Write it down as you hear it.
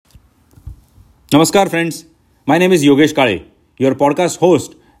Namaskar, friends. My name is Yogesh Kale, your podcast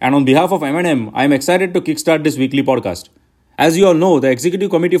host, and on behalf of M&M, I am excited to kickstart this weekly podcast. As you all know, the executive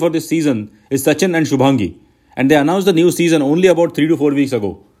committee for this season is Sachin and Shubhangi, and they announced the new season only about 3 to 4 weeks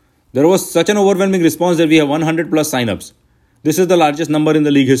ago. There was such an overwhelming response that we have 100 plus sign-ups. This is the largest number in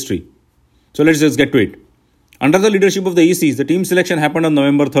the league history. So let's just get to it. Under the leadership of the ECs, the team selection happened on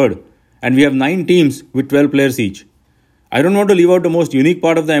November 3rd, and we have 9 teams with 12 players each. I don't want to leave out the most unique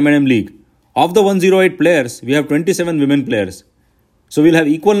part of the M&M league. Of the 108 players, we have 27 women players. So we'll have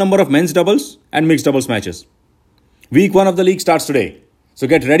equal number of men's doubles and mixed doubles matches. Week 1 of the league starts today. So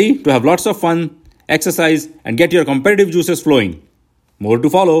get ready to have lots of fun, exercise and get your competitive juices flowing. More to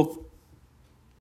follow.